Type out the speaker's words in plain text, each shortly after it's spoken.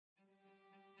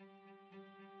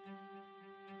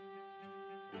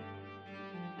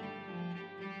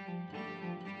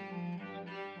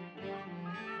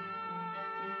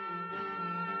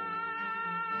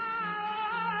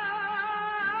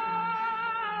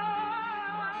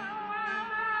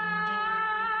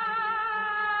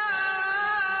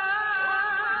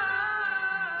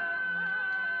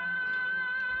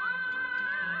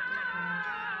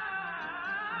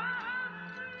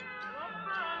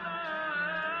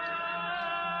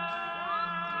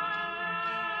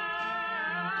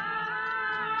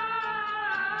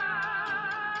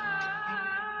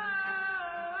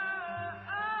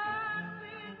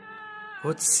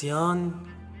قدسیان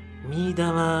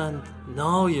میدمند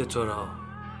نای تو را،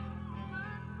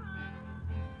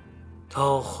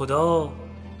 تا خدا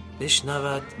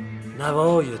بشنود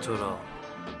نوای تو را.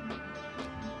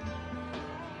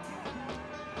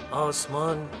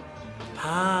 آسمان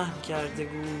پهن کرده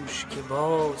گوش که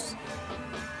باز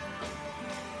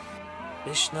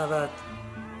بشنود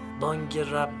بانگ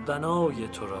ربنای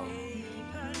تو را.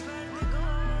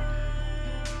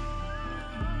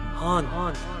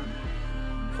 هان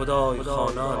خدای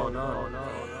خوانان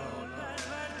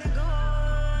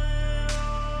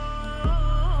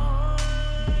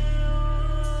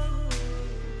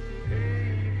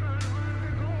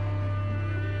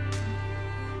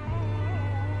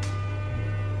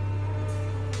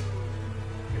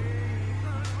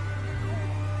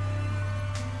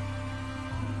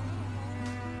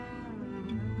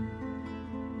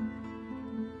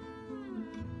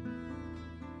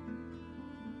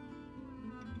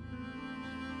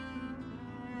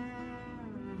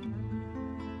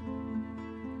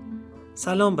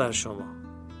سلام بر شما.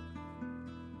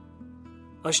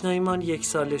 آشناییمان 1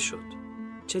 ساله شد.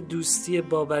 چه دوستی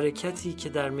با برکتی که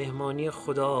در مهمانی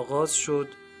خدا آغاز شد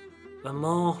و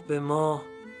ماه به ماه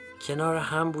کنار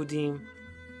هم بودیم،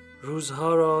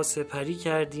 روزها را سپری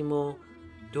کردیم و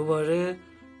دوباره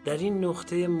در این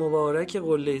نقطه مبارک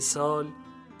قله سال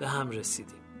به هم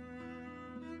رسیدیم.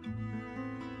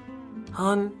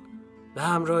 هان به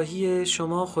همراهی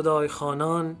شما خدای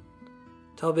خوانان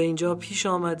تا به اینجا پیش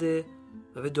آمده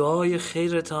و به دعای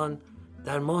خیرتان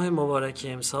در ماه مبارک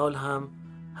امسال هم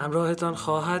همراهتان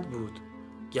خواهد بود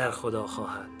گر خدا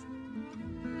خواهد.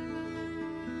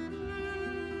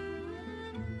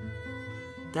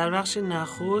 در بخش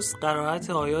نخست قرائت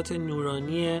آیات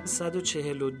نورانی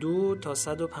 142 تا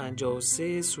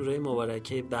 153 سوره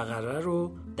مبارکه بقره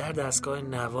رو در دستگاه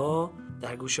نوا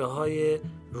در گوشه‌های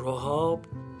رهاب،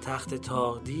 تخت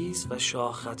تاقدیس و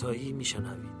شاه خطایی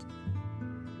میشنوید.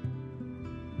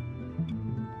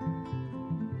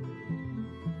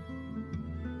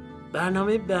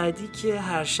 برنامه بعدی که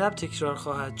هر شب تکرار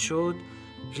خواهد شد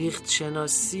ریخت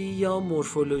شناسی یا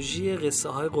مورفولوژی قصه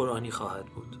های قرآنی خواهد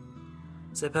بود.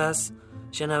 سپس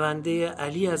شنونده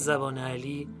علی از زبان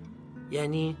علی،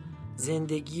 یعنی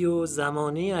زندگی و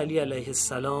زمانه علی علیه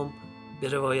السلام به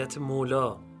روایت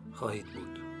مولا خواهید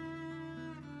بود.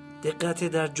 دقت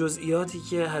در جزئیاتی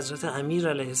که حضرت امیر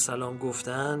علیه السلام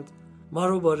گفتند ما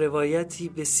رو با روایتی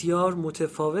بسیار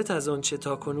متفاوت از آنچه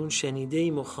تا کنون شنیده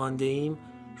ایم و خوانده ایم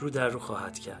رو در رو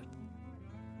خواهد کرد.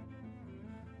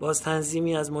 باز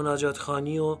تنظیمی از مناجات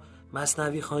خوانی و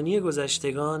مثنوی خوانی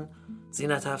گذشتگان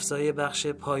زینت افزای بخش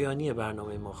پایانی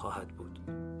برنامه ما خواهد بود.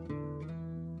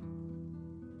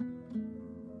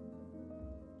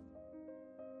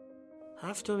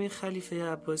 هفتمین خلیفه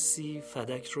عباسی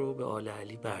فدک رو به آل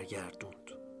علی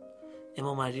برگردوند.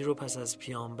 امام علی رو پس از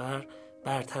پیامبر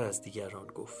برتر از دیگران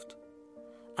گفت.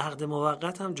 عقد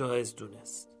موقت هم جایز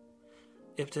دونست.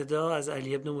 ابتدا از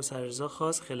علی ابن موسی رضا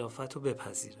خواست خلافت رو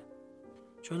بپذیره.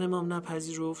 چون امام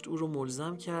نپذیرفت او رو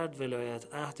ملزم کرد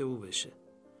ولایت عهد او بشه.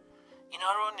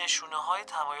 اینا رو نشونه های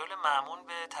تمایل مأمون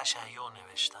به تشیع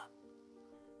نوشتن.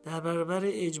 در برابر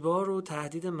اجبار و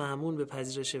تهدید مأمون به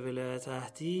پذیرش ولایت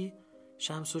عهدی،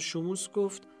 شمس الشموس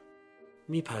گفت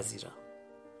میپذیرم،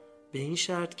 به این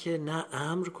شرط که نه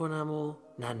امر کنم و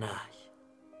نه نهی،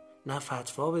 نه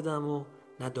فتوا بدم و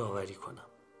نه داوری کنم،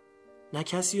 نه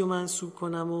کسی رو منصوب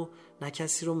کنم و نه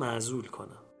کسی رو معزول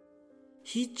کنم،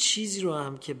 هیچ چیزی رو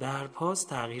هم که برپاس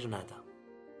تغییر ندم.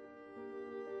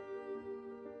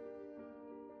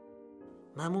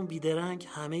 مأمون بیدرنگ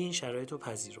همه این شرایط رو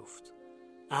پذیرفت.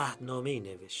 عهدنامه‌ای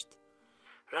نوشت.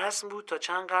 رسم بود تا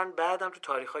چند قرن بعدم تو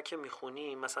تاریخ‌ها که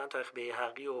میخونیم، مثلا تاریخ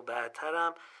بیهقی و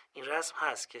بعدترم، این رسم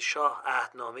هست که شاه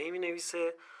عهدنامه‌ای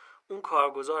مینویسه، اون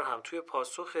کارگزار هم توی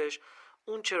پاسخش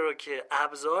اون چرا که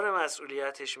ابزار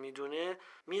مسئولیتش میدونه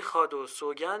میخواد و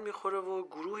سوگند میخوره و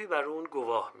گروهی بر اون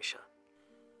گواه میشن.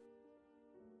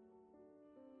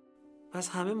 پس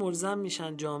همه ملزم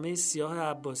میشن جامعه سیاه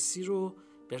عباسی رو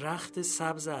به رخت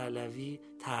سبز علوی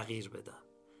تغییر بدن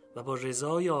و با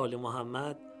رضای آل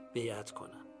محمد بیعت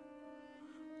کنن.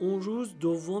 اون روز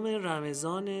 2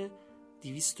 رمضان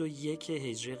 201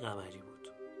 هجری قمری بود.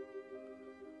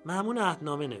 مأمون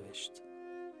عهدنامه نوشت.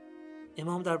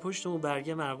 امام در پشت اون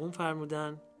برگه مرقوم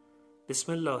فرمودن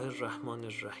بسم الله الرحمن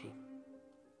الرحیم.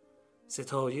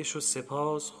 ستایش و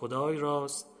سپاس خدای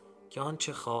راست که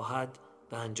آنچه خواهد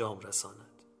به انجام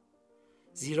رساند،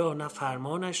 زیرا نه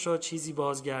فرمانش را چیزی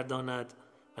بازگرداند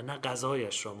و نه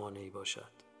قضایش را مانعی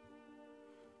باشد.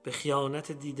 به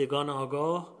خیانت دیدگان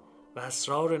آگاه و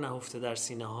اسرار نهفته در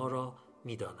سینه ها را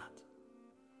می داند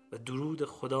و درود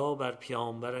خدا بر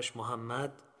پیامبرش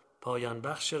محمد پایان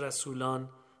بخش رسولان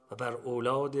و بر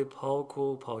اولاد پاک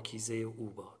و پاکیزه او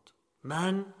باد.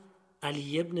 من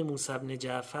علی ابن موسی بن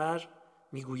جعفر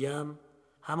میگویم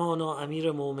همانا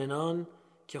امیر مومنان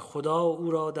که خدا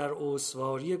او را در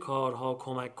استواری کارها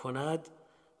کمک کند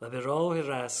و به راه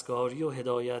رستگاری و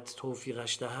هدایت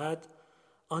توفیقش دهد،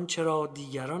 آنچه را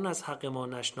دیگران از حق ما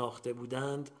نشناخته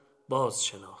بودند باز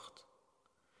شناخت.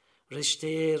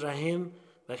 رشته رحم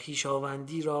و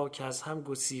خویشاوندی را که از هم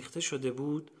گسیخته شده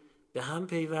بود به هم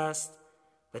پیوست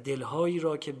و دلهایی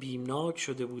را که بیمناک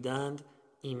شده بودند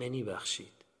ایمنی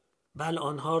بخشید. بل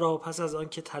آنها را پس از آن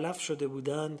که تلف شده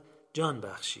بودند جان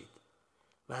بخشید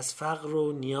و از فقر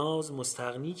و نیاز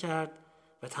مستغنی کرد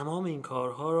و تمام این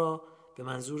کارها را به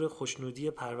منظور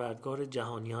خوشنودی پروردگار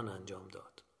جهانیان انجام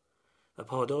داد و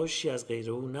پاداشی از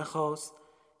غیر او نخواست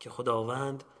که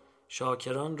خداوند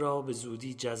شاکران را به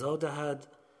زودی جزا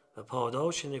دهد و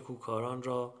پاداش نکوکاران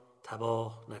را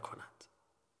تباه نکند.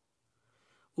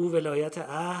 او ولایت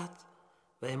عهد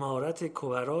و امارت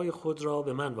کبرای خود را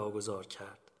به من واگذار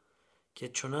کرد که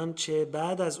چنانچه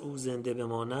بعد از او زنده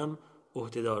بمانم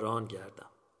عهده‌داران گردم.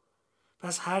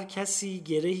 پس هر کسی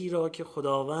گرهی را که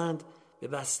خداوند به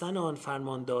بستن آن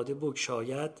فرمان داده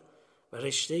بگشاید و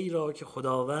رشته‌ای را که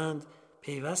خداوند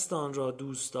پیوست آن را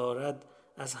دوست دارد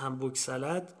از هم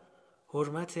بگسلد،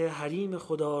 حرمت حریم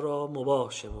خدا را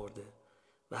مباح شمرده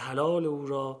و حلال او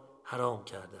را حرام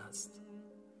کرده است.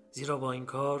 زیرا با این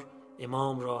کار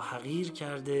امام را حقیر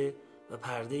کرده و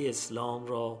پرده اسلام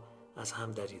را از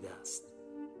هم دریده است.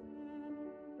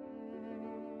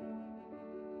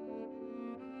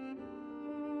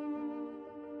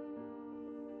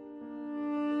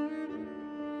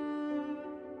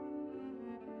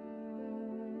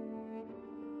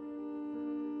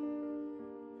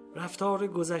 رفتار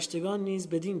گذشتگان نیز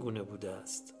بدین گونه بوده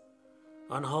است.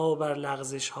 آنها بر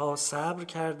لغزش‌ها صبر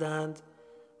کردند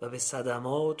و به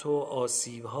صدمات و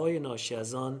آسیب‌های ناشی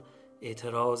از آن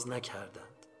اعتراض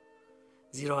نکردند.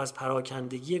 زیرا از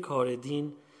پراکندگی کار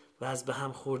دین و از به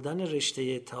هم خوردن رشته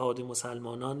اتحاد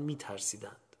مسلمانان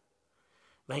می‌ترسیدند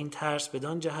و این ترس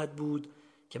بدان جهت بود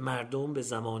که مردم به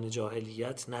زمان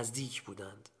جاهلیت نزدیک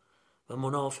بودند و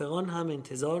منافقان هم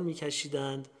انتظار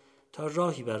می‌کشیدند تا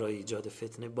راهی برای ایجاد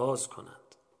فتنه باز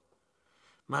کنند.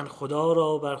 من خدا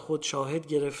را بر خود شاهد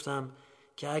گرفتم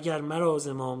که اگر مرا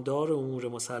زمامدار امور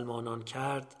مسلمانان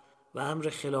کرد و امر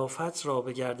خلافت را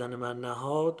به گردن من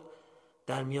نهاد،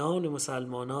 در میان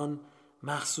مسلمانان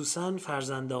مخصوصاً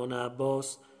فرزندان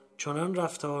عباس چنان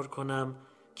رفتار کنم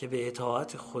که به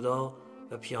اطاعت خدا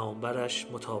و پیامبرش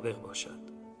مطابق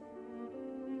باشد.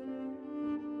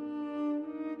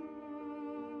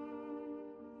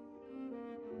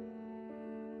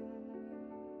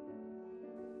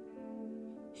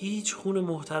 هیچ خون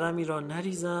محترمی را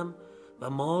نریزم و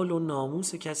مال و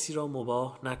ناموس کسی را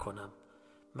مباح نکنم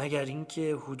مگر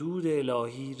اینکه حدود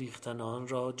الهی ریختن آن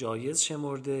را جایز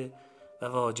شمرده و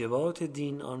واجبات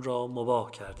دین آن را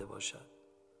مباح کرده باشد.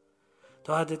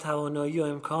 تا حد توانایی و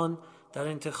امکان در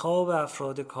انتخاب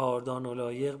افراد کاردان و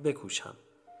لایق بکوشم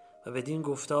و بدین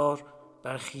گفتار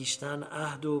بر خویشتن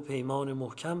عهد و پیمان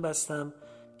محکم بستم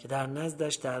که در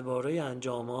نزدش درباره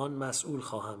انجام آن مسئول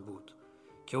خواهم بود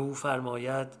که او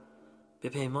فرماید به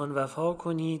پیمان وفا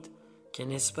کنید که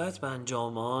نسبت به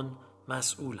انجام آن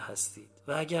مسئول هستید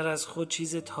و اگر از خود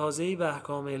چیز تازه‌ای به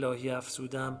احکام الهی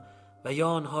افزودم و یا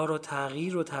آنها را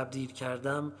تغییر و تبدیل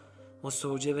کردم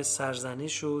مستوجب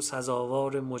سرزنش و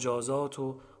سزاوار مجازات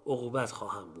و عقوبت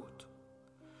خواهم بود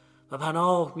و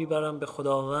پناه میبرم به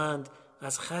خداوند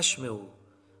از خشم او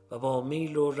و با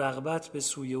میل و رغبت به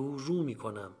سوی او رو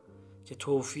میکنم که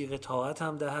توفیق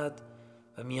طاعتم دهد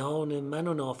و میان من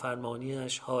و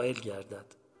نافرمانیش حائل گردد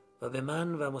و به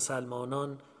من و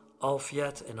مسلمانان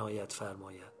عافیت عنایت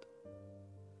فرماید.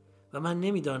 و من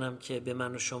نمیدانم که به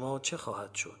من و شما چه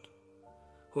خواهد شد.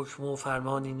 حکم و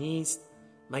فرمانی نیست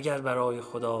مگر برای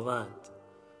خداوند.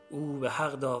 او به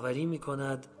حق داوری می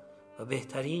کند و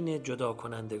بهترین جدا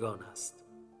کنندگان است.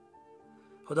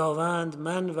 خداوند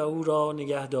من و او را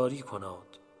نگهداری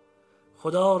کناد.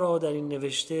 خدا را در این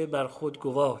نوشته بر خود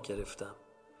گواه گرفتم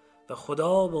و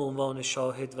خدا به عنوان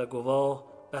شاهد و گواه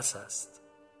بس است.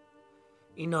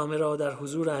 این نامه را در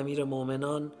حضور امیر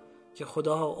مومنان که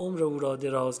خدا عمر او را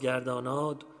دراز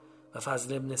گرداناد و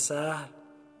فضل ابن سهل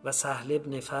و سهل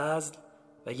ابن فضل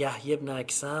و یحیی ابن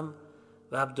اکسم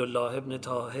و عبدالله ابن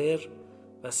طاهر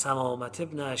و سمامت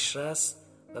ابن اشرس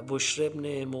و بشر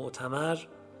ابن معتمر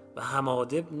و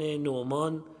حماد ابن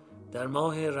نعمان در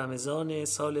ماه رمضان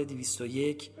سال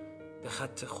 201 به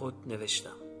خط خود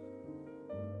نوشتم.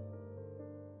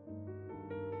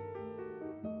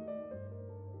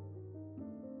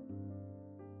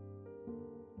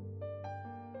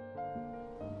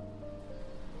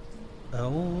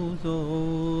 اعوذ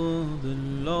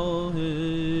بالله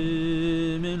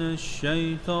من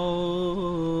الشیطان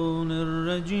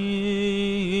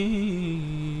الرجیم.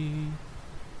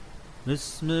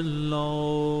 بسم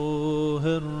الله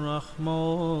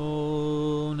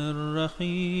الرحمن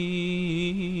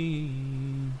الرحیم.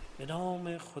 به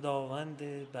نام خداوند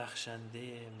بخشنده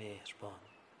مهربان.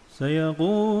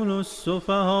 سيقول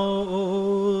السفهاء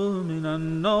من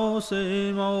الناس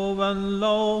ما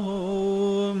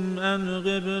ولاهم عن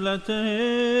قبلتهم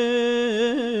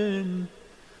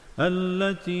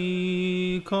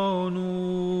التي كانوا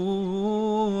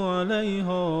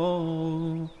عليها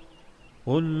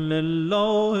قل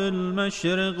لله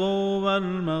المشرق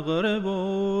والمغرب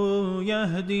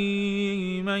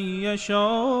يهدي من يشاء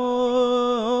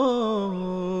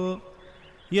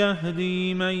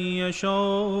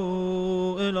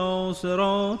إلى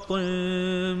صراط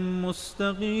مستقیم.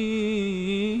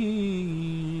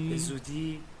 به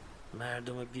زودی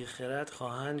مردم بیخرد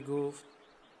خواهند گفت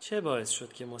چه باعث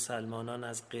شد که مسلمانان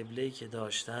از قبله‌ای که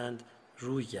داشتند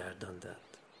روی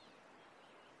گرداندند؟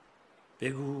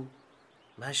 بگو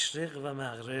مشرق و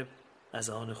مغرب از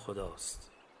آن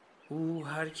خداست، او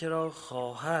هر که را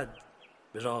خواهد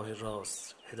به راه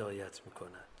راست هدایت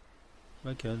می‌کند.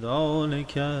 و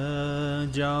كذلك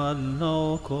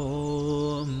جعلناكم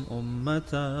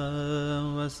أمة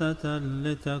وسطا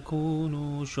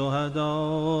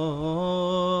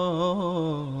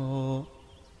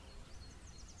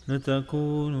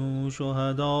لتكونوا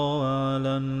شهداء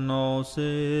على الناس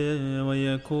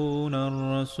ويكون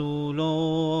الرسول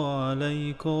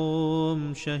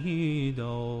عليكم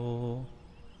شهيدا.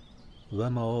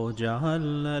 وما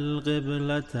جعلنا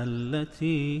القبلة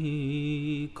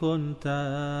التي كنت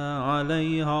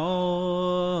عليها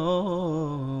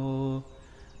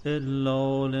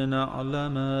إلا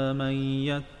لنعلم من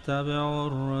يتبع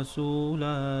الرسول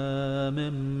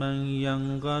ممن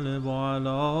ينقلب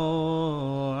على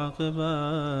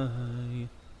عقبيه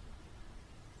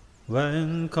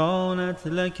وإن كانت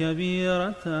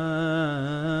لكبيرة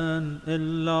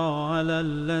إلا على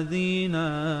الذين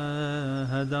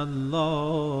هدى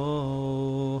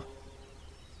الله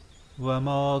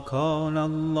وما كان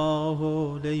الله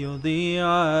ليضيع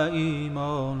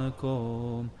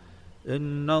إيمانكم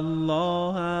إن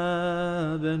الله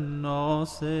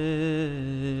بالناس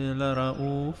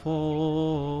لرؤوف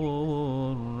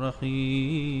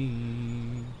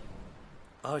رحیم.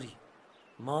 آری،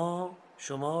 ما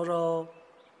شما را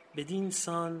بدین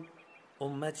سان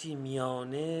امتی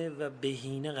میانه و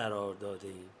بهینه قرار داده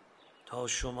ایم تا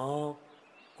شما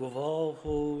گواه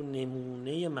و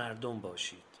نمونه مردم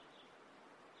باشید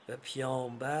و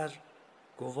پیامبر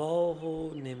گواه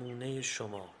و نمونه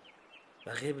شما و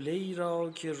قبله ای را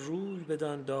که روی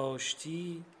بدان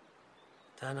داشتی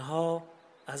تنها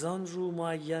از آن رو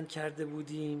معین کرده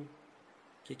بودیم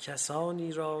که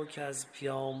کسانی را که از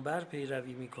پیامبر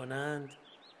پیروی می کنند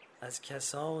از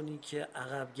کسانی که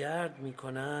عقبگرد می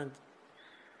کنند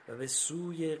و به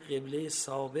سوی قبله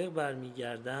سابق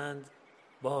برمیگردند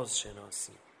باز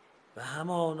شناسیم و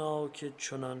همانا که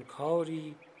چنان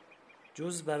کاری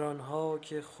جز بر آنها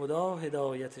که خدا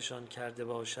هدایتشان کرده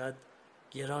باشد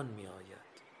گران می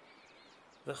آید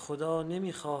و خدا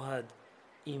نمی خواهد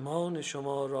ایمان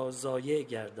شما را ضایع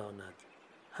گرداند.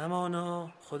 همانا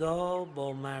خدا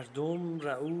با مردم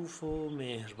رؤوف و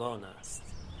مهربان است.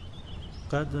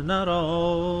 قد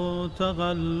نرى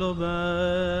تقلب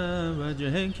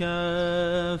وجهك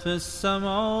في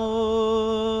السماء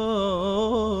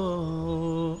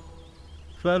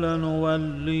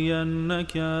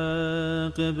فلنولينك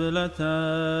قبلة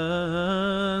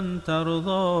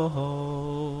ترضاها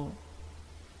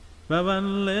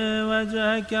فول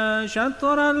وجهك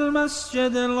شطر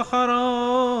المسجد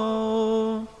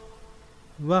الحرام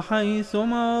وحيث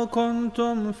ما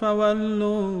كنتم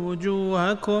فولوا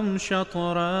وجوهكم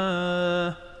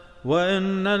شطره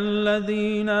وإن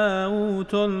الذين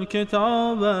أوتوا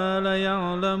الكتاب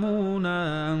ليعلمون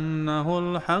أنه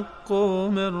الحق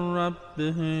من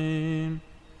ربهم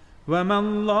وما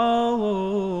الله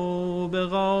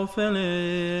بغافل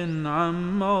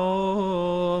عما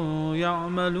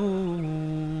يعملون.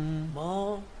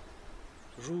 ما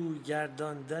روی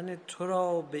گرداندن تو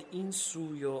را به این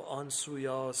سوی و آن سوی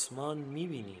آسمان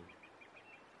می‌بینیم.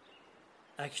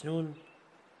 اکنون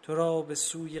تو را به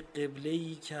سوی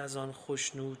قبله‌ای که از آن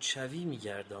خوشنود شوی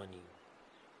می‌گردانیم.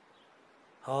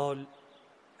 حال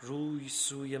روی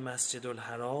سوی مسجد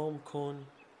الحرام کن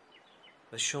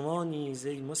و شما نیز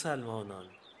ای مسلمانان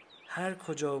هر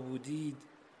کجا بودید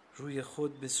روی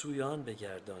خود به سوی آن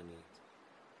بگردانید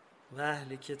و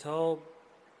اهل کتاب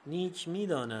نیک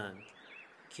می‌دانند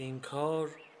که این کار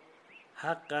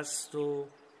حق است و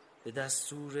به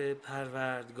دستور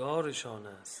پروردگارشان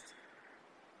است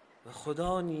و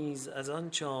خدا نیز از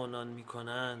آنچه آنان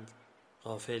می‌کنند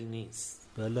غافل نیست.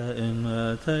 ولئن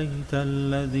آتیت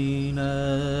الذین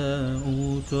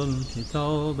اوتوا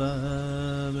الکتاب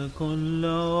بکل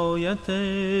آیة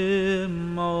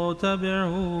ما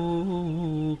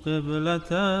تبعوا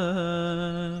قبلتک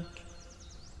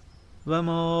و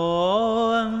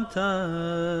ما انت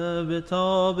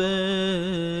بتابع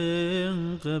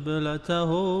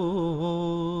قبلتهم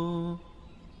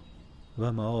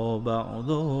و ما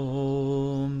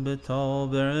بعضهم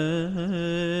بتابع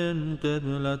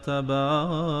قبلة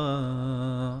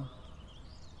بعض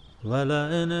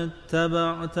ولئن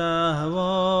اتبعت اهواءهم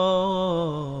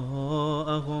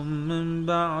من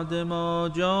بعد ما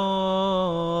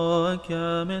جاءك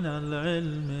من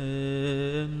العلم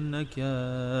انك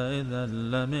اذا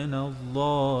لمن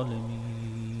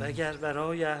الظالمین. و اگر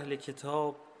برای اهل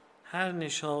کتاب هر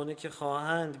نشانه که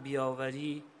خواهند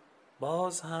بیاوری،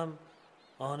 باز هم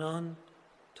آنان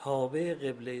تابع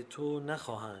قبله تو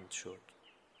نخواهند شد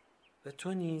و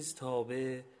تو نیز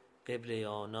تابع قبله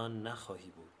آنان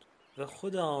نخواهی بود و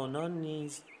خود آنان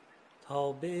نیز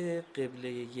تابع قبله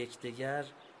یکدیگر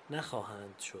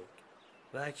نخواهند شد.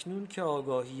 و اکنون که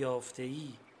آگاهی یافته‌ای،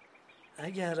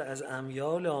 اگر از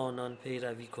امیال آنان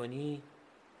پیروی کنی،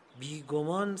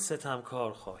 بیگمان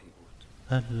ستمکار خواهی بود.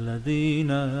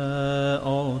 الذين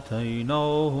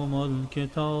آتيناهم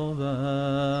الكتاب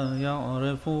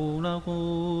يعرفونه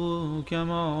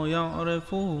كما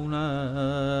يعرفون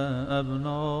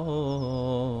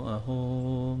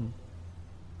أبناءهم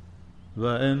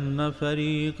وإن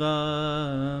فريقا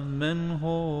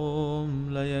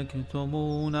منهم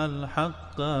ليكتمون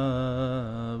الحق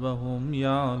وهم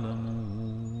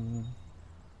يعلمون.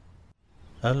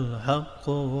 الحق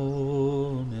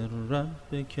من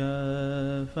ربك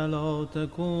فلا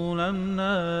تكونن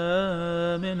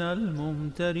من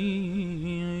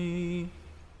الممترین.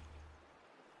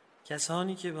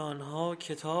 کسانی که به آنها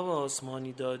کتاب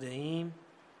آسمانی داده ایم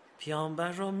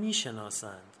پیامبر را می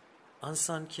شناسند،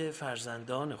 آنسان که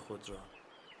فرزندان خود را،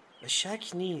 و شک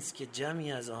نیست که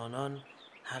جمعی از آنان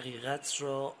حقیقت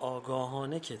را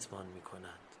آگاهانه کتمان می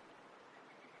کنند.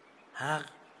 حق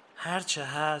هرچه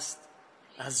هست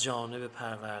از جانب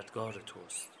پروردگار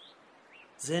توست.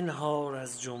 زنهار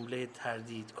از جمله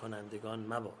تردید کنندگان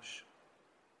مباش.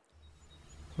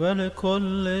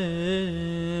 ولكل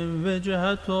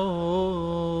وجهة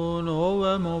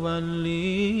هو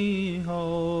موليها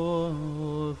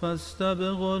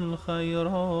فاستبقوا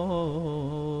الخيرات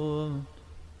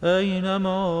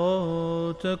أينما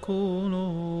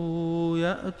تكونوا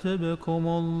يأت بكم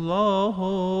الله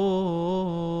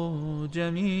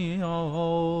جميعا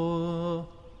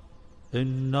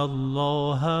إن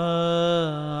الله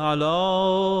على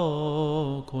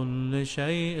كل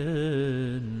شيء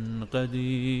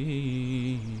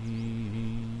قدیر.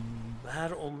 و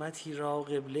هر امتی را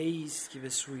قبله است که به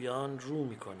سوی آن رو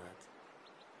می کند.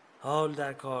 حال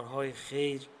در کارهای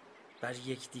خیر بر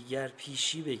یکدیگر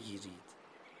پیشی بگیرید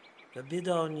و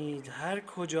بدانید هر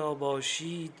کجا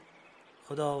باشید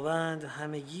خداوند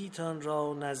همگیتان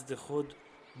را نزد خود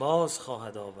باز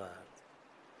خواهد آورد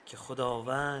که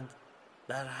خداوند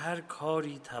بر هر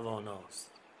کاری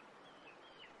تواناست.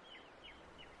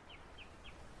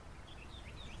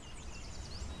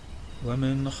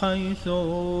 ومن حيث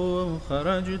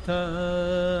خرجت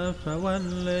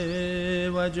فول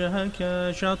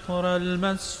وجهك شطر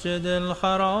المسجد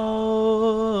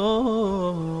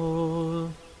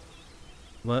الحرام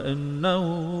وإنه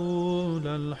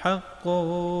للحق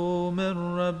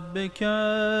من ربك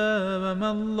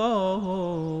وما الله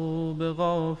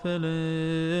بغافل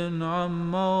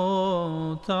عما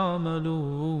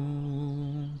تعملون.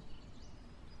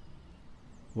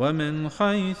 ومن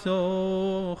حيث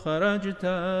خرجت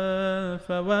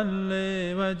فول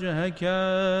وجهك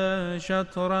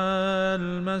شطر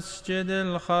المسجد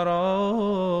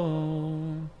الحرام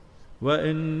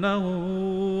وإنه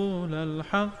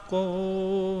للحق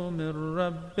من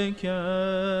ربك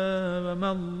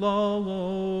وما الله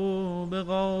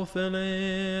بغافل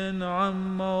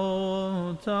عما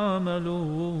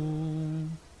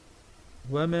تعملون.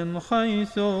 ومن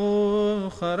حيث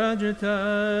خرجت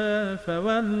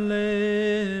فول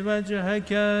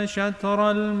وجهك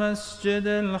شطر المسجد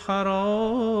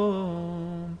الحرام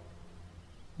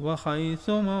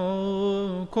وحيثما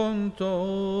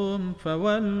كنتم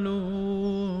فولوا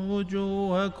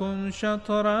وجوهكم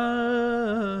شطره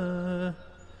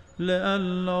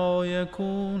لئلا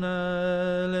يكون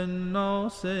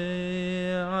للناس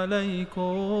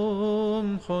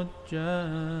عليكم حجة.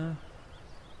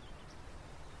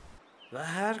 و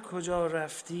هر کجا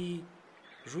رفتی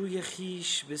روی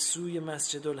خیش به سوی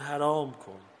مسجد الحرام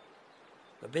کن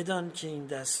و بدان که این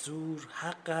دستور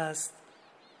حق است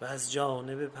و از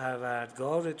جانب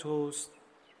پروردگار توست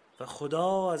و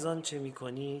خدا از آن چه می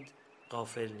کنید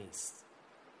غافل نیست.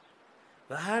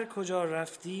 و هر کجا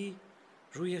رفتی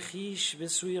روی خیش به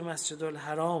سوی مسجد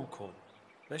الحرام کن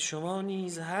و شما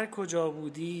نیز هر کجا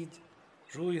بودید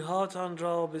رویهاتان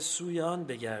را به سوی آن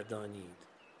بگردانید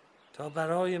تا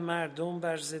برای مردم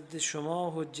بر ضد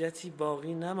شما حجتی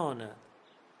باقی نماند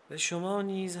و شما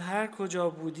نیز هر کجا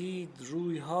بودید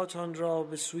رویهاتان را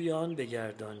به سوی آن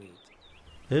بگردانید.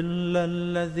 إلا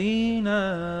الذين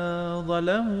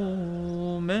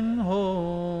ظلموا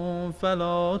منهم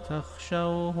فلا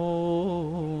تخشوهم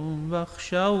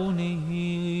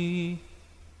واخشوني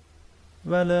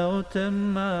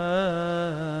ولأتم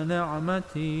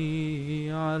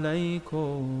نعمتي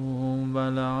عليكم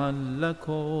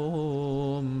ولعلكم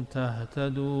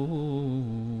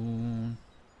تهتدون.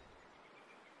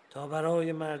 تا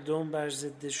برای مردم بر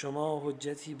ضد شما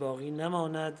حجتی باقی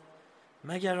نماند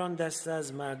مگر آن دسته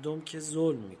از مردم که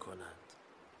ظلم می کنند.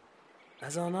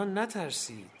 از آنان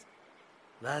نترسید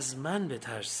و از من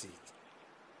بترسید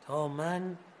تا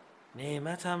من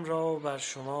نعمتم را بر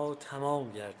شما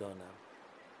تمام گردانم،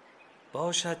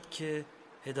 باشد که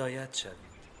هدایت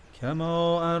شوید.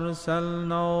 كما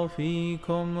أرسلنا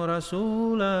فيكم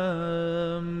رسولا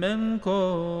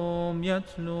منكم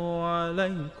يتلو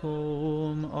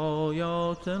عليكم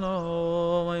آياتنا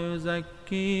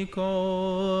ويزكيكم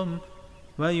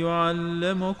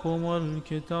ويعلمكم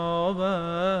الكتاب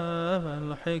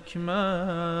والحكمة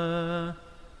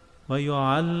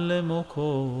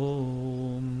ويعلمكم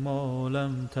ما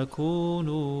لم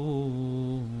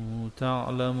تكونوا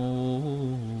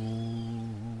تعلمون.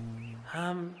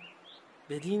 هم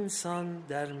بدین سان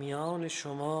در میان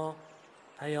شما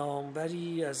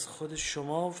پیامبری از خود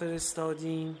شما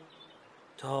فرستادیم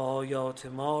تا آیات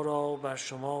ما را بر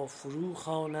شما فرو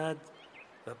خواند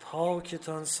و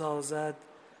پاکتان سازد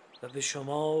و به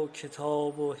شما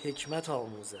کتاب و حکمت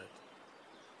آموزد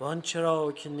و آنچه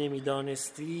را که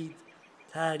نمیدانستید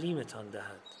تعلیمتان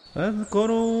دهد.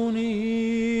 اذكروني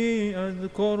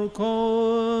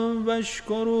اذكركم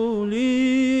واشكروا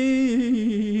لي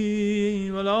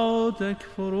ولا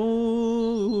تكفرون.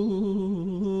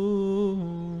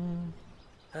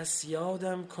 پس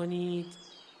یادم کنید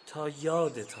تا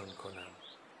یادتان کنم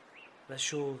و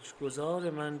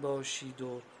شکرگزار من باشید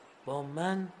و با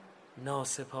من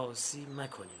ناسپاسی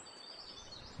مکنید.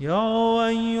 يا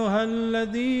أيها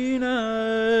الذين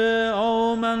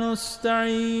آمنوا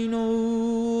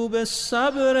استعينوا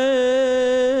بالصبر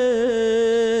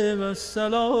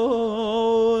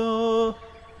والصلاة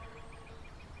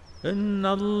إن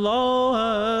الله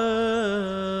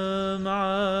مع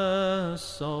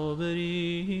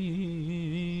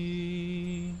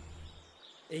الصابرين.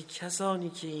 ای کسانی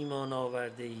که ایمان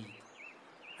آورده اید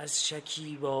از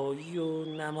شکیبایی و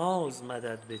نماز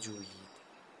مدد بجویید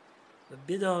و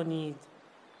بدانید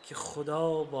که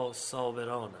خدا با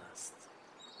صابران است.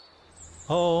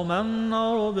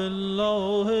 آمنا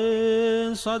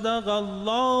بالله صدق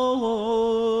الله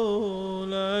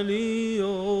العلی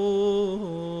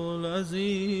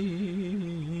العظیم.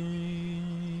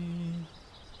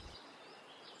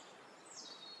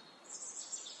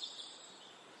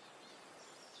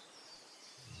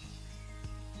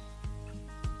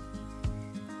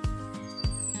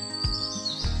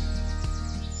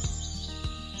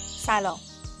 سلام،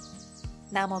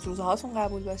 نماز روزه هاتون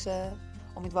قبول باشه.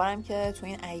 امیدوارم که تو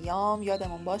این ایام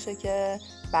یادمون باشه که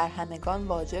بر همگان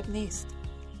واجب نیست.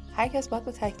 هر کس باید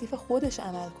به تکلیف خودش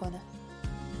عمل کنه.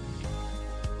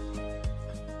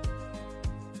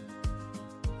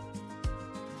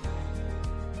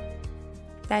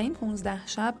 در این 15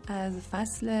 شب از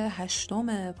فصل 8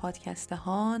 پادکست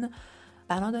هان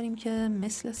بنا داریم که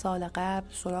مثل سال قبل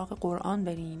سراغ قرآن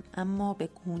بریم، اما به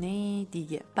گونه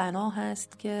دیگه. بنا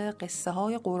هست که قصه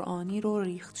های قرآنی رو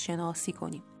ریخت شناسی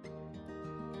کنیم.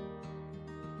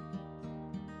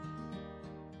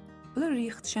 حالا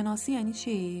ریخت شناسی یعنی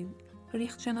چی؟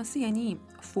 ریخت شناسی یعنی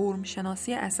فرم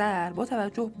شناسی اثر با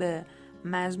توجه به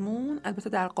مضمون، البته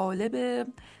در قالب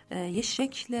یه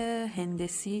شکل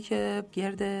هندسی که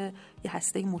گرد یه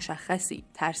هسته مشخصی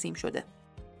ترسیم شده.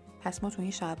 پس ما تو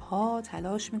این شبها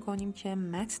تلاش میکنیم که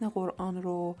متن قرآن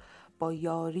رو با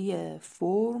یاری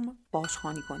فرم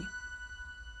بازخوانی کنیم.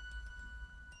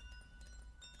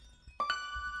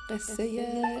 قصه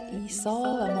عیسی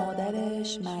و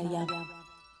مادرش مریم.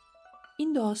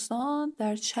 این داستان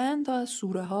در چند تا از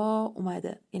سوره ها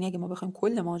اومده. یعنی اگه ما بخوایم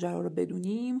کل ماجرا رو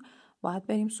بدونیم باید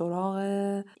بریم سراغ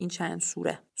این چند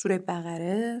سوره: سوره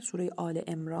بقره، سوره آل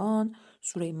عمران،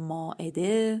 سوره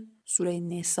مائده، سوره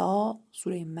نساء،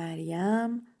 سوره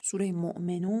مریم، سوره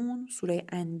مؤمنون، سوره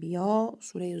انبیا،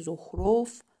 سوره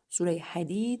زخرف، سوره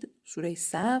حدید، سوره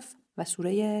صف و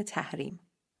سوره تحریم.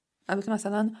 البته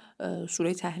مثلا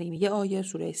سوره تحریم 1 آیه،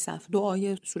 سوره صف 2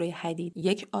 آیه، سوره حدید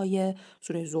 1 آیه،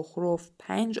 سوره زخرف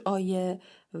 5 آیه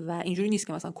و اینجوری نیست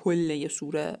که مثلا کل یه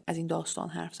سوره از این داستان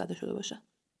حرف زده شده باشه.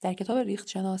 در کتاب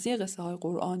ریختشناسی قصه های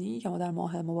قرآنی که ما در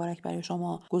ماه مبارک برای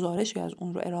شما گزارشی از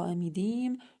اون رو ارائه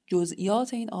میدیم،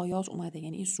 جزئیات این آیات اومده،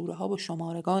 یعنی این سوره ها با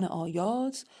شمارگان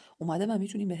آیات اومده و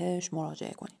میتونیم بهش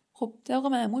مراجعه کنیم. خب طبق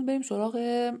معمول بریم سراغ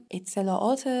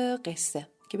اطلاعات قصه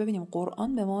که ببینیم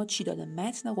قرآن به ما چی داده،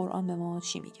 متن قرآن به ما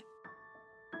چی میگه.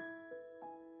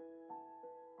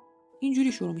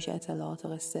 اینجوری شروع میشه اطلاعات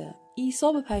قصه: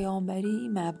 عیسی به پیامبری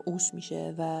مبعوث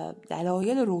میشه و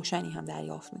دلایل روشنی هم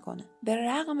دریافت میکنه. به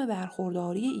رغم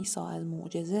برخورداری عیسی از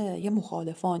معجزه یه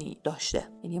مخالفانی داشته،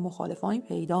 یعنی یه مخالفانی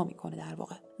پیدا میکنه. در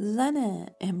واقع زن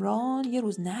عمران یه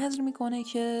روز نذر میکنه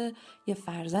که یه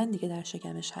فرزندی که در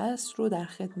شکمش هست رو در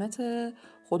خدمت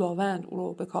خداوند او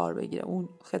رو به کار بگیره، اون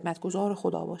خدمتگزار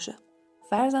خدا باشه.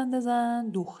 فرزند زن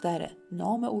دختره،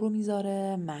 نام او رو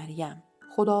میذاره مریم.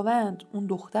 خداوند اون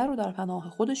دختر رو در پناه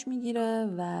خودش میگیره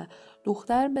و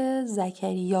دختر به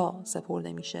زکریا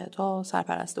سپرده میشه تا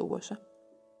سرپرست او باشه.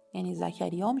 یعنی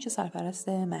زکریا میشه سرپرست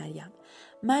مریم.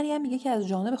 مریم میگه که از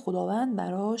جانب خداوند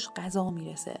براش قضا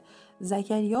میرسه.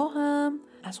 زکریا هم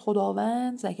از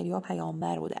خداوند، زکریا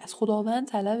پیامبر بوده، از خداوند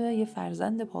طلب یه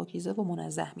فرزند پاکیزه و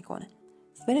منزه میکنه.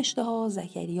 فرشته ها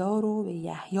زکریا رو به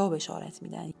یحیی بشارت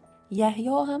میدن. یحیی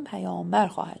هم پیامبر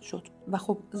خواهد شد و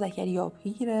خب زکریا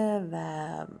پیره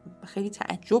و خیلی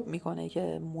تعجب میکنه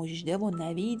که مژده و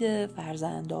نوید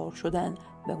فرزنددار شدن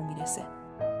به اون میرسه.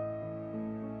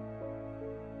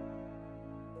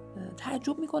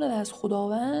 تعجب میکنه و از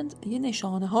خداوند یه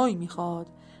نشانه هایی میخواد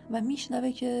و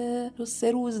میشنوه که تو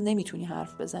 3 روز نمیتونی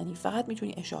حرف بزنی، فقط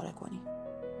میتونی اشاره کنی.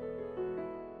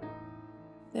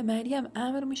 به مریم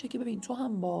امر میشه که ببین تو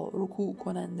هم با رکوع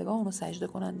کنندگان و سجده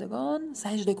کنندگان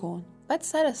سجده کن. بعد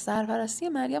سر از سرپرستی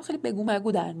مریم خیلی بگو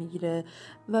مگو در میگیره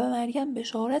و به مریم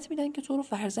بشارت میدن که تو رو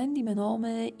فرزندی به نام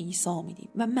عیسی میدیم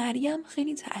و مریم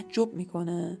خیلی تعجب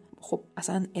میکنه. خب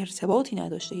اصلا ارتباطی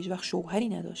نداشته، هیچ وقت شوهری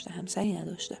نداشته، همسری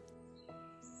نداشته.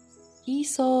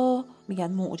 عیسی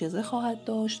میگن معجزه خواهد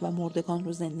داشت و مردگان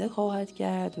رو زنده خواهد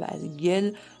کرد و از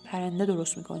گل پرنده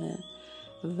درست میکنه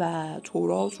و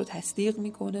تورات رو تصدیق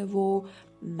میکنه و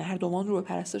مردمان رو به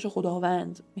پرستش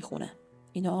خداوند میخونه.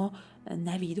 اینا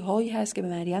نویدهایی هست که به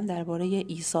مریم درباره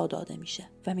عیسی داده میشه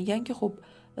و میگن که خب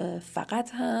فقط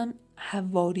هم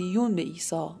حواریون به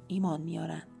عیسی ایمان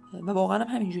میارن و واقعا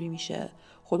هم همینجوری میشه.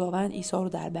 خداوند عیسی رو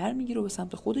در بر میگیره و به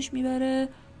سمت خودش میبره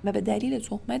و به دلیل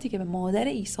تهمتی که به مادر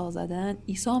عیسی زدن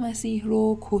عیسی مسیح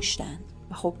رو کشتن.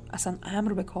 و خب اصلا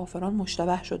امر به کافران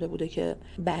مشتبه شده بوده که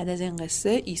بعد از این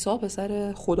قصه عیسی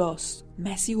پسر خداست.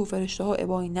 مسیح و فرشته ها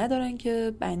ابایی ندارن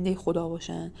که بنده خدا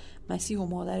باشن. مسیح و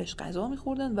مادرش غذا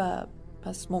میخوردن و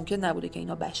پس ممکن نبوده که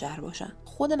اینا بشر باشن.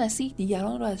 خود مسیح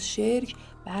دیگران رو از شرک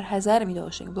برحذر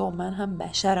می‌داشته. من هم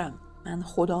بشرم، من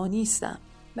خدا نیستم.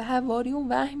 به حواریون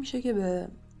وحی میشه که به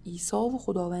عیسی و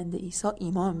خداوند عیسی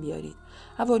ایمان بیارید.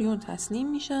 حواریون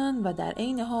تسلیم میشن و در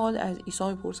عین حال از عیسی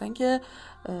میپرسن که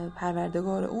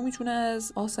پروردگار او میتونه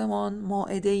از آسمان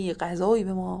مائده‌ای غذایی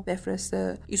به ما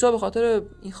بفرسته. عیسی به خاطر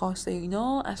این خواسته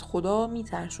اینا از خدا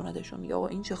میترسوندشون، میگه آقا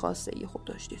این چه خواسته ای خود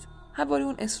داشتید.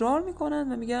 حواریون اصرار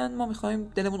میکنن و میگن ما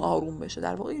میخوایم دلمون آروم بشه.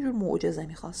 در واقع اینجور معجزه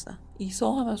میخواستن. عیسی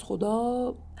هم از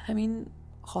خدا همین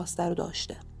خواسته رو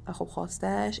داشته و خب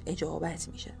خواستش اجابت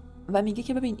میشه و میگه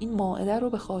که ببین این مائده رو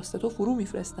به خواسته تو فرو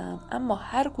میفرستم، اما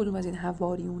هر کدوم از این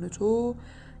حواریون تو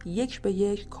 1 به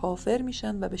 1 کافر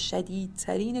میشن و به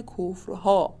شدیدترین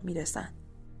کفرها میرسن.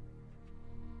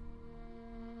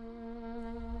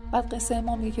 بعد قصه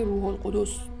امام میگه که روح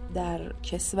القدس در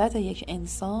کسوت یک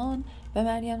انسان به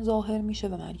مریم ظاهر میشه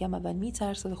و مریم اول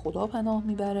میترسه، به خدا پناه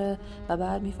میبره و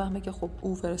بعد میفهمه که خب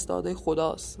او فرستاده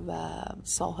خداست و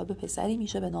صاحب پسری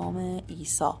میشه به نام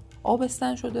عیسی.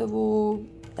 آبستن شده و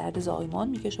درد زایمان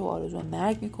میکشه و آرزو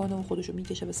مرگ میکنه و خودشو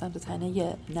میکشه به سمت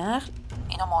تنه نخل.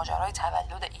 اینا ماجرای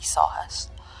تولد عیسی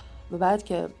هست. و بعد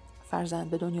که فرزند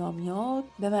به دنیا میاد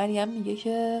به مریم میگه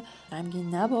که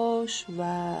غمگین نباش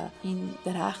و این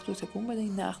درخت رو تکون بده،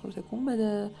 این نخل رو تکون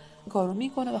بده. این کارو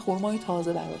میکنه و خرمای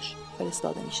تازه براش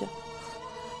فرستاده میشه.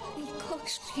 ای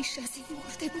کاش پیش از این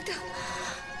مرده بودم،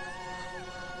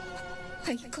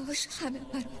 ای کاش همه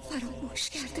مرا فراموش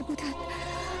کرده بودن،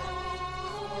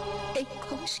 ای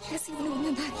کاش کسی نام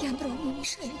مریم را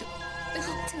نمیشنید به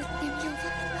خاطر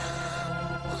نمیآورد.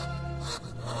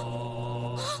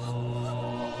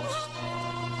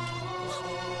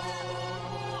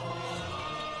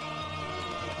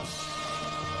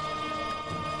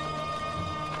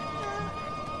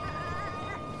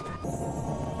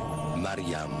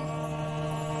 مریم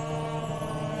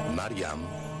مریم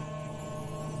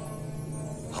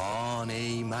هان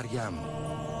ای مریم،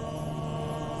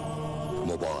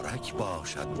 مبارک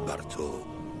باشد بر تو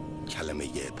کلمه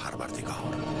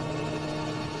پروردگار.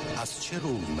 از چه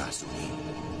روی محزونی؟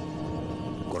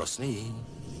 گرسنه‌ای؟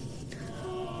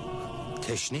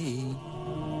 تشنه‌ای؟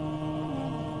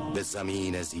 به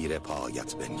زمین زیر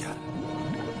پایت بنگر.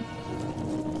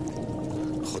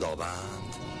 خداوند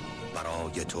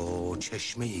برای تو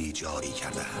چشمه‌ای جاری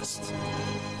کرده است.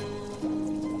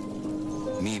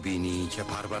 می‌بینی که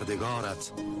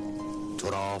پروردگارت تو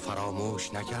را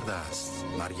فراموش نکرده است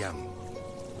مریم.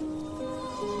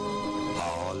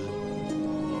 حال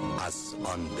از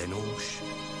آن بنوش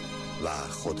و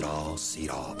خود را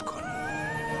سیراب کن.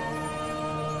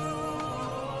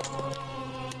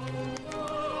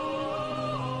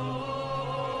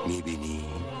 می‌بینی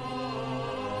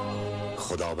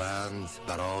خداوند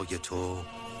برای تو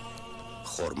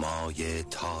خرمای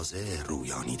تازه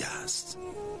رویانیده است.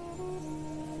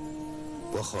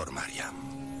 بخور مریم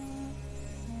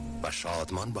و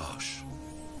شادمان باش.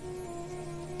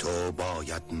 تو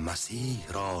باید مسیح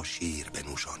را شیر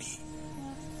بنوشانی.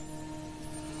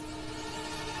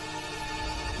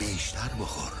 بیشتر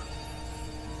بخور،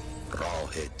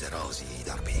 راه درازی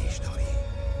در پیش داری.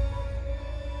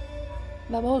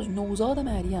 و باز نوزاد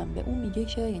مریم به اون میگه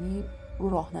که یعنی رو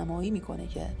راهنمایی میکنه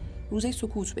که روزه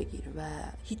سکوت بگیر و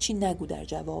هیچی نگو در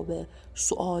جواب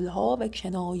سوالها و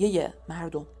کنایه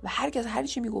مردم. و هر کس هر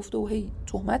چی میگفته و هی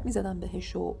تهمت میزدن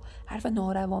بهش و حرف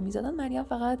ناروا میزدن، مریم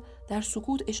فقط در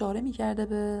سکوت اشاره میکرده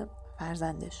به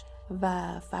فرزندش.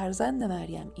 و فرزند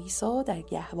مریم عیسی در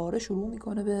گهواره شروع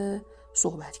میکنه به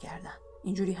صحبت کردن.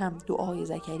 اینجوری هم دعای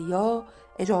زکریا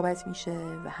اجابت میشه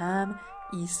و هم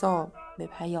عیسی به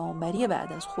پیامبری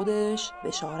بعد از خودش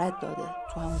بشارت داده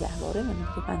تو همون گهواره، میگه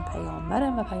که من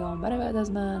پیامبرم و پیامبر بعد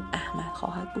از من احمد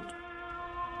خواهد بود.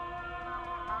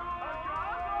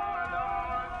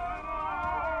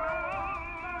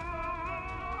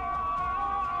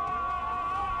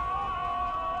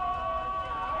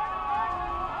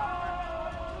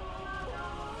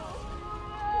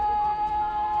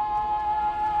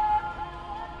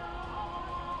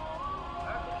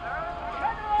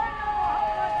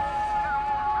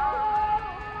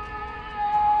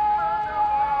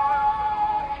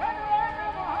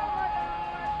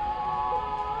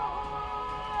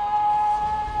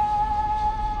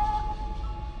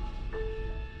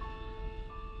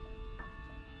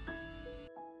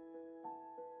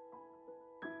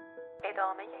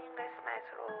 ادامه این قسمت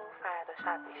رو فردا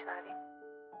شب میشنویم.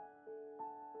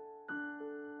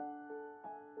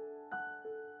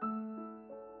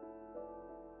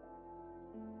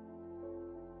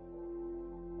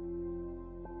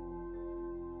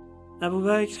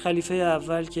 ابوبکر خلیفه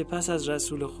اول که پس از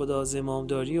رسول خدا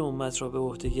زمامداری امت را به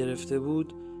عهده گرفته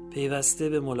بود، پیوسته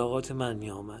به ملاقات من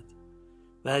می آمد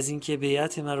و از اینکه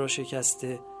بیعت مرا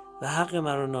شکسته و حق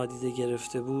مرا نادیده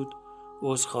گرفته بود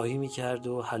عذرخواهی می کرد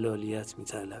و حلالیت می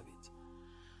طلبید.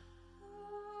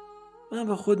 من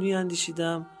به خود می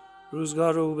اندیشیدم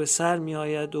روزگار او به سر می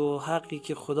آید و حقی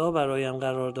که خدا برایم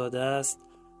قرار داده است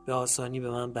به آسانی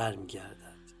به من بر می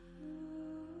گردد.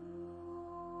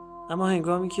 اما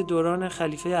هنگامی که دوران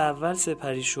خلیفه اول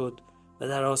سپری شد و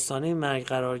در آستانه مرگ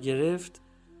قرار گرفت،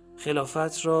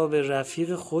 خلافت را به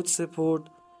رفیق خود سپرد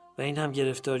و این هم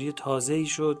گرفتاری تازه‌ای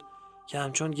شد که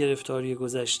همچون گرفتاری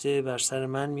گذشته بر سر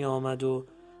من می آمد و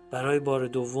برای بار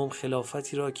دوم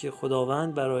خلافتی را که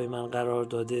خداوند برای من قرار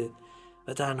داده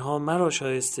و تنها مرا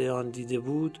شایسته آن دیده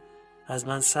بود از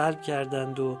من سلب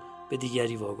کردند و به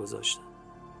دیگری واگذاشتند.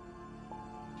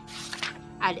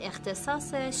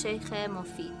 الاختصاص شیخ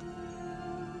مفید.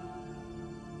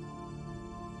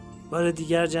 بار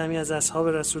دیگر جمعی از اصحاب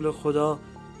رسول خدا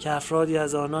که افرادی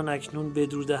از آنان اکنون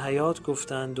بدرود حیات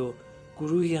گفتند و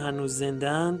گروهی هنوز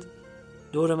زنده‌اند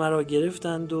دور مرا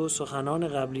گرفتند و سخنان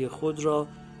قبلی خود را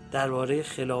درباره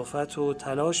خلافت و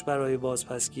تلاش برای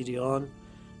بازپسگیری آن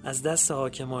از دست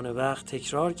حاکمان وقت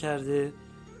تکرار کرده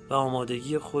و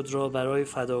آمادگی خود را برای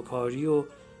فداکاری و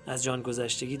از جان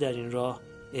گذشتگی در این راه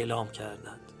اعلام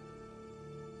کردند.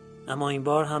 اما این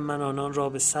بار هم من آنان را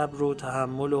به صبر و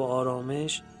تحمل و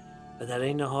آرامش و در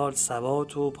این حال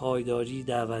ثبات و پایداری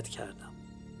دعوت کردم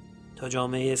تا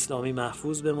جامعه اسلامی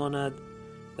محفوظ بماند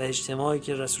و اجتماعی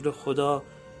که رسول خدا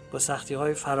با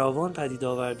سختی‌های فراوان پدید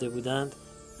آورده بودند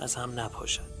از هم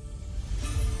نپاشد.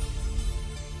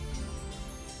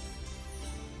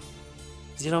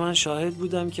 زیرا من شاهد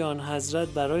بودم که آن حضرت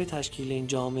برای تشکیل این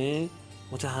جامعه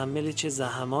متحمل چه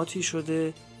زحماتی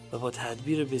شده و با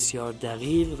تدبیر بسیار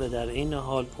دقیق و در این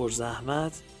حال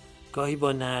پرزحمت، گاهی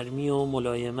با نرمی و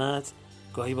ملایمت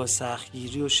گاهی با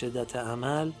سختگیری و شدت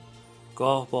عمل،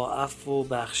 گاه با عفو و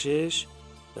بخشش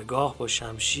و گاه با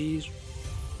شمشیر،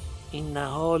 این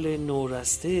نهال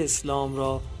نورسته اسلام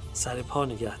را سر پا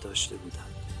نگه داشته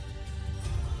بودند.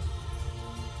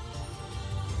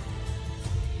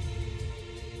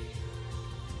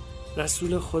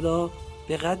 رسول خدا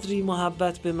به قدری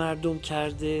محبت به مردم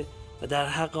کرده و در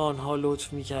حق آنها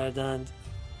لطف می کردند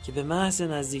که به محض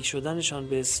نزدیک شدنشان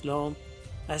به اسلام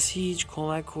از هیچ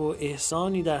کمک و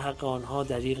احسانی در حق آنها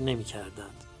دریغ نمی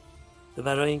کردند. و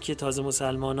برای اینکه تازه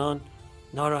مسلمانان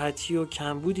ناراحتی و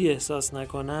کمبودی احساس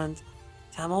نکنند،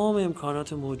 تمام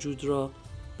امکانات موجود را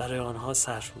برای آنها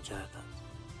صرف می کردند.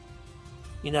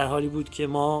 این در حالی بود که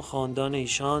ما خاندان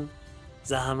ایشان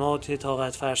زحمات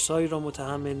طاقت فرسایی را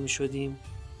متحمل می شدیم،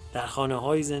 در خانه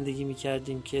های زندگی می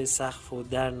کردیم که سقف و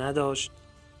در نداشت،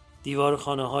 دیوار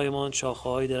خانه های ما شاخه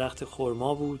های درخت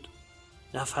خرما بود،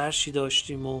 نه فرشی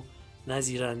داشتیم و نه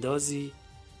زیراندازی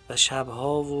و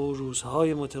شبها و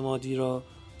روزهای متمادی را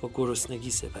با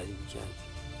گرسنگی سپری می کردیم.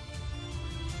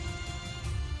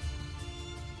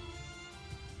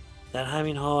 در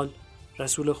همین حال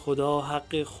رسول خدا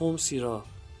حق خمسی را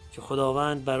که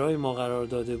خداوند برای ما قرار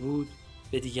داده بود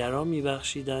به دیگران می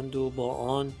بخشیدند و با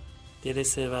آن دل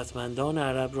ثروتمندان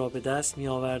عرب را به دست می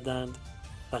آوردند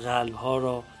و قلبها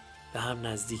را به هم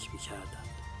نزدیک می کردند.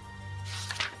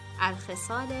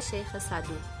 الخصال شیخ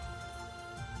صدوق.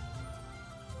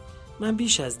 من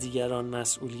بیش از دیگران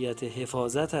مسئولیت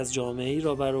حفاظت از جامعه‌ای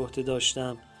را بر عهده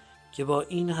داشتم که با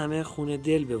این همه خون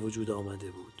دل به وجود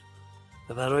آمده بود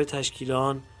و برای تشکیل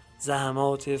آن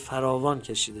زحمات فراوان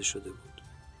کشیده شده بود.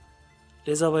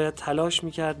 لذا باید تلاش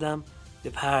می کردم به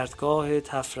پرتگاه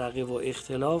تفرقه و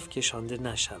اختلاف کشانده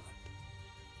نشود.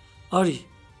 آری،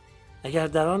 اگر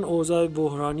در آن اوضاع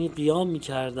بحرانی قیام می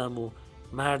کردم و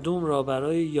مردم را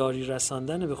برای یاری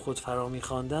رساندن به خود فرا می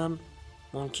خواندم،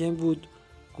 ممکن بود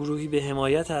گروهی به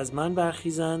حمایت از من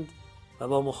برخیزند و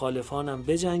با مخالفانم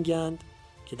بجنگند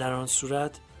که در آن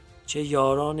صورت چه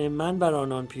یاران من بر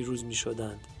آنان پیروز می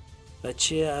شدند و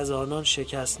چه از آنان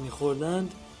شکست می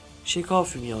خوردند،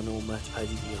 شکافی میان امت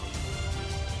پدید می آمد.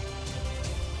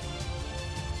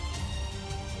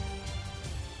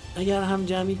 اگر هم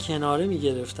جمعی کناره می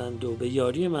گرفتند و به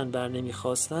یاری من بر نمی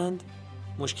خواستند،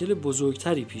 مشکل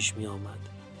بزرگتری پیش می آمد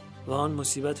و آن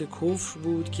مصیبت کفر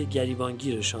بود که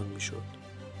گریبانگیرشان می شد.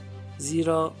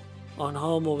 زیرا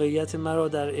آنها موقعیت مرا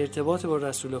در ارتباط با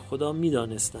رسول خدا می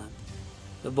دانستند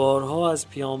و بارها از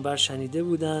پیامبر شنیده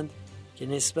بودند که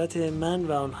نسبت من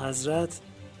و آن حضرت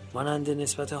مانند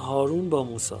نسبت هارون با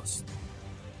موسی است.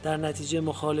 در نتیجه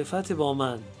مخالفت با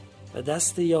من و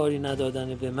دست یاری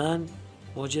ندادن به من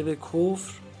موجب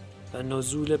کفر و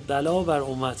نزول بلا بر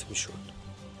امت می شد،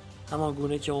 همان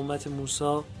گونه که امت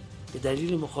موسی به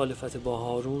دلیل مخالفت با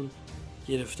هارون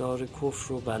گرفتار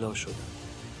کفر و بلا شدند.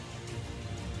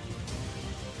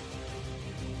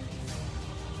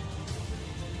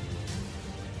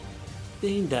 به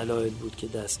این دلایل بود که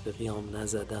دست به قیام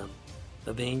نزدم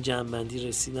و به این جمع‌بندی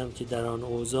رسیدم که در آن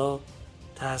اوضاع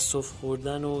تأسف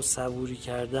خوردن و صبوری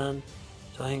کردن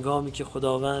تا هنگامی که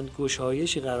خداوند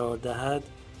گشایشی قرار دهد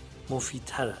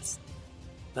مفیدتر است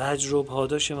و اجر و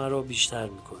پاداش مرا بیشتر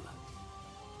می کند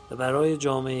و برای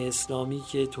جامعه اسلامی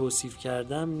که توصیف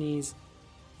کردم نیز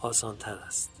آسانتر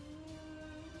است.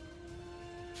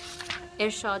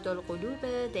 ارشاد القلوب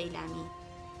دیلمی.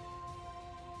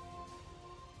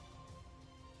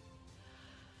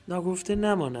 ناگفته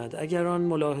نماند اگر آن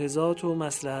ملاحظات و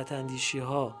مصلحت اندیشی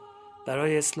ها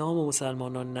برای اسلام و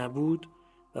مسلمانان نبود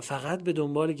و فقط به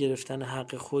دنبال گرفتن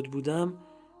حق خود بودم،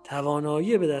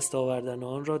 توانایی به دست آوردن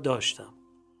آن را داشتم.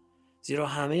 زیرا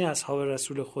همه اصحاب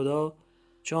رسول خدا،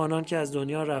 چه آنان که از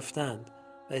دنیا رفتند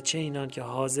و چه اینان که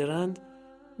حاضرند،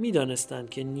 می دانستند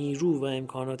که نیرو و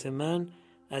امکانات من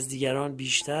از دیگران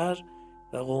بیشتر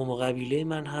و قوم و قبیله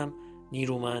من هم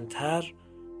نیرومندتر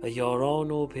و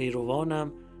یاران و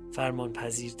پیروانم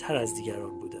فرمانپذیرتر از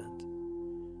دیگران بودند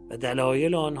و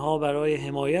دلایل آنها برای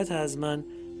حمایت از من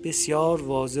بسیار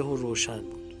واضح و روشن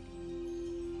بود.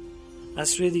 از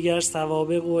سوی دیگر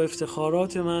سوابق و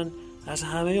افتخارات من از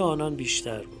همه آنان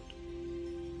بیشتر بود.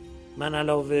 من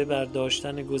علاوه بر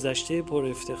داشتن گذشته پر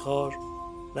افتخار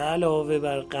و علاوه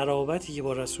بر قرابتی که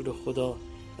با رسول خدا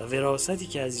و وراستی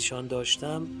که از ایشان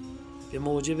داشتم، به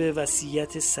موجب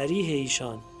وصیت صریح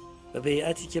ایشان و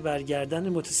بیعتی که بر گردن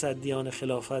متصدیان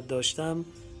خلافت داشتم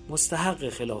مستحق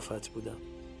خلافت بودم.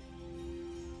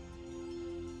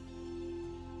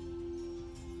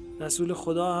 رسول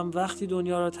خدا هم وقتی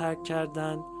دنیا را ترک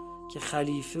کردند که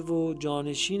خلیفه و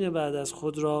جانشین بعد از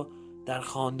خود را در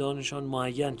خاندانشان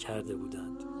معین کرده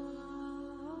بودند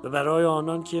و برای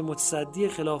آنان که متصدی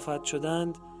خلافت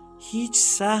شدند هیچ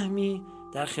سهمی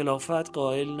در خلافت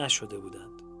قائل نشده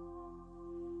بودند.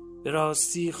 به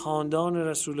راستی خاندان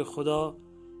رسول خدا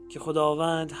که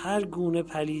خداوند هر گونه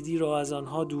پلیدی را از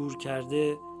آنها دور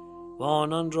کرده و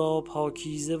آنان را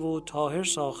پاکیزه و طاهر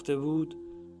ساخته بود،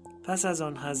 پس از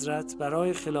آن حضرت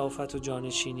برای خلافت و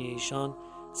جانشینی ایشان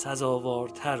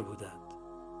سزاوارتر بودند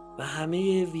و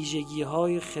همه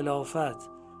ویژگی‌های خلافت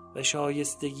و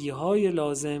شایستگی‌های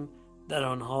لازم در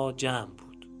آنها جمع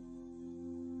بود.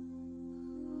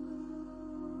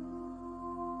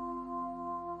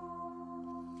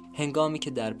 هنگامی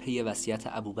که در پی وصیت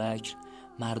ابوبکر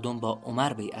مردم با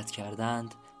عمر بیعت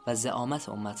کردند و زعامت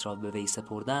امت را به وی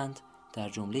سپردند، در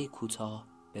جمله کوتاه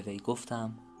به وی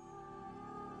گفتم: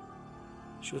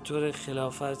 شتر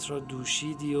خلافت را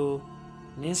دوشیدی و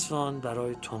نصف آن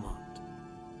برای تو ماند.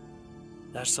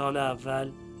 در سال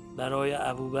اول برای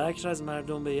ابوبکر از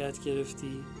مردم بیعت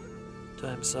گرفتی تا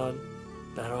امسال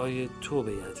برای تو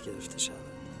بیعت گرفته شود.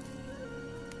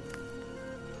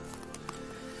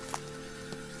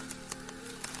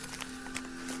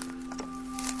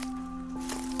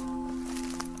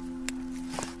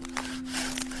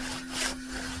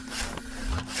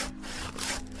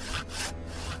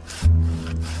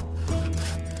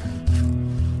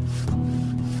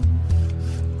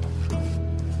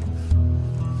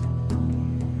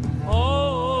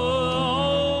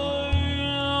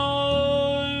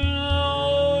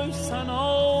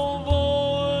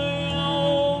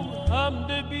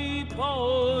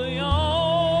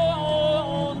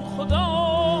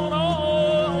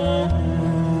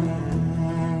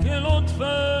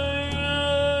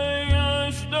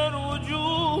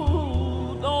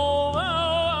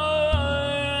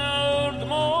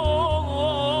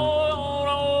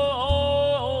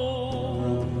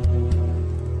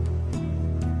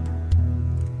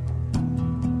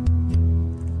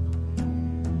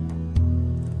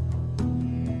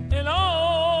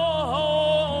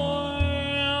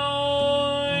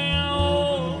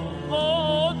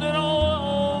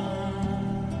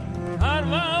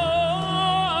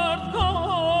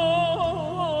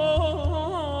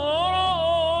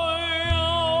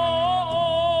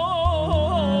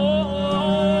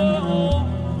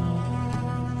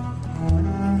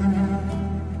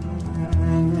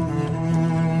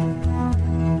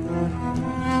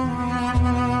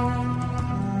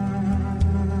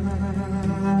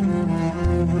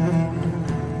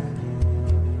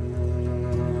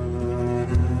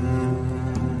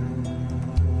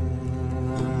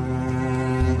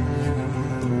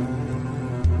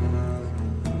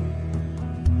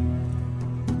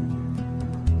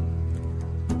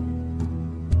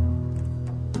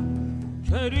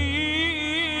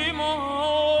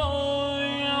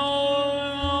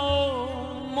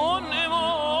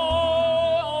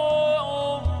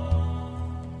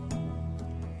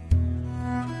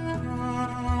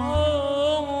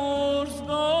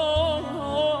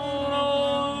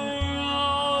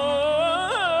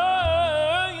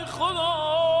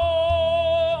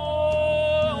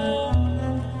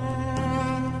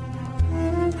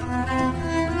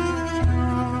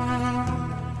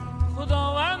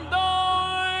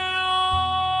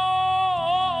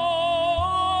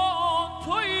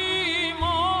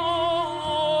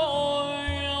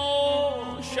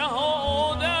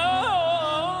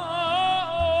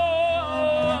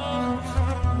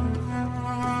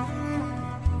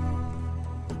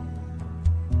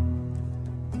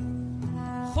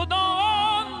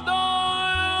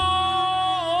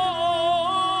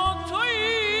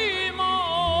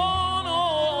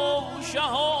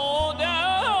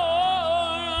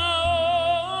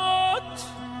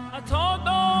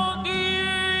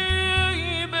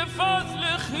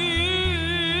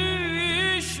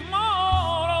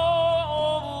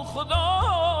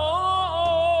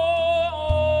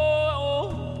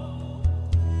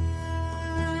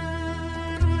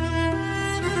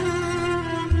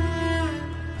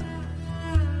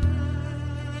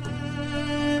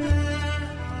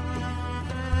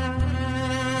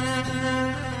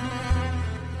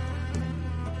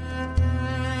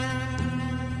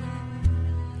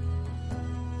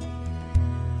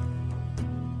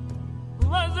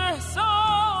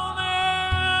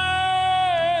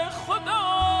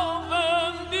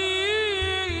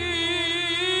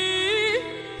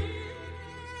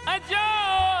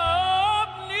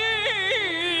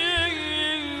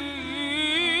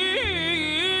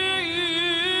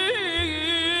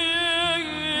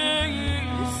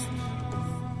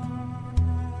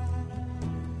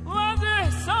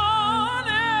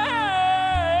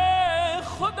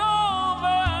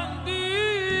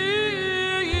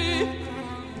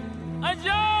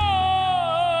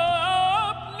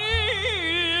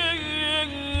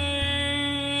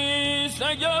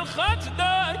 در خط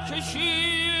در کشی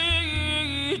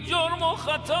جرم و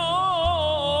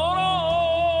خطا را.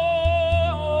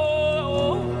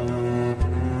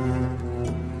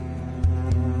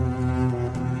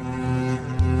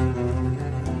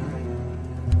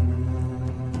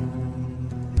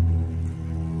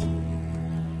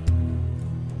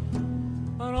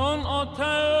 بر آن آتش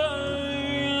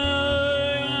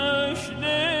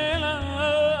دلم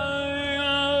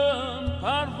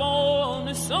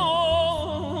پروانه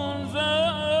سان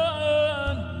زد.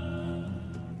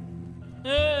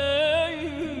 ای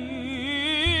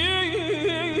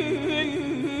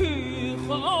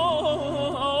خدا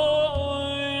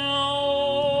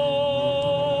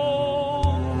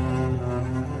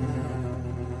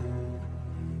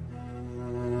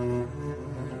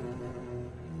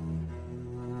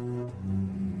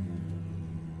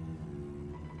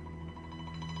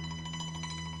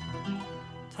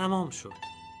تمام شد.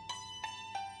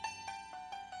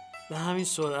 به همین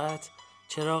سرعت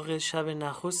چراغ شب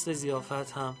نخست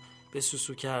ضیافت هم به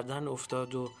سوسو کردن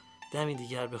افتاد و دمی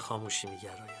دیگر به خاموشی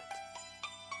می‌گراید.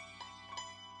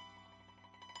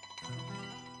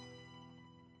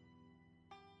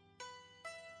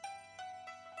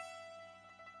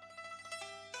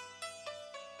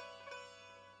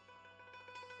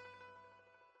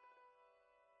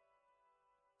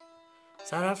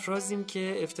 سرافرازیم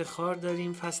که افتخار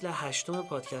داریم فصل 8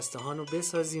 پادکست هان رو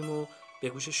بسازیم و به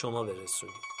گوش شما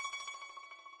برسونیم.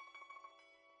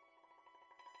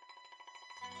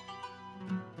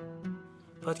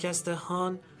 پادکست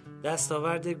هان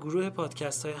دستاورد گروه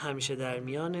پادکست های همیشه در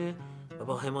میانه و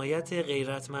با حمایت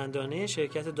غیرتمندانه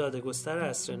شرکت دادگستر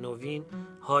عصر نوین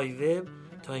های وب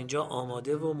تا اینجا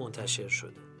آماده و منتشر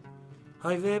شده.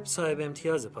 های وب صاحب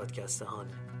امتیاز پادکست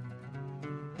هانه.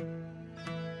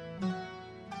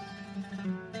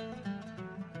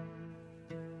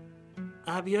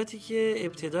 ابیاتی که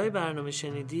ابتدای برنامه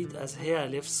شنیدید از ه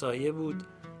الف سایه بود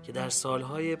که در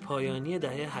سالهای پایانی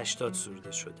دهه 80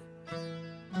 سروده شده.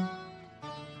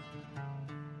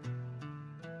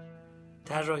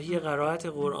 طراحی قرائت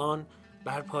قرآن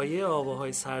بر پایه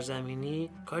آواهای سرزمینی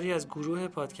کاری از گروه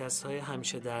پادکست های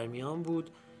همیشه در میان بود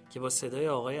که با صدای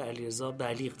آقای علیرضا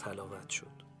بلیغ تلاوت شد.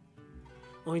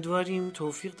 امیدواریم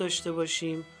توفیق داشته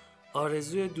باشیم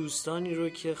آرزوی دوستانی رو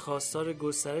که خواستار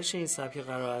گسترش این سبک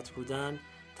قرائت بودن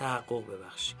تحقق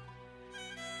ببخشیم.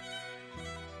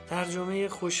 ترجمه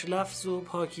خوشلفظ و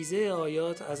پاکیزه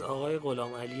آیات از آقای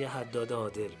غلام علی حداد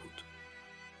عادل بود.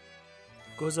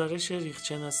 گزارش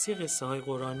ریختشناسی قصه های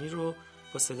قرآنی رو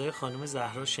با صدای خانم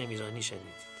زهرا شمیرانی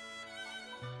شنیدید.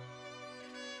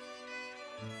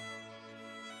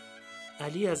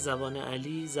 علی از زبان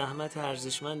علی زحمت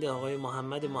ارزشمند آقای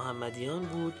محمد محمدیان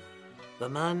بود و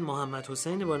من محمد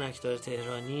حسین بنکدار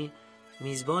تهرانی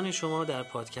میزبان شما در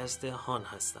پادکست هان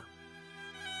هستم.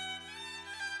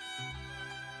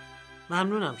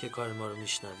 ممنونم که کار ما رو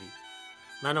میشنوید.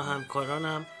 من و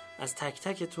همکارانم از تک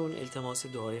تکتون التماس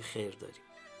دعای خیر داریم.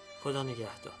 خدا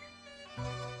نگهدار.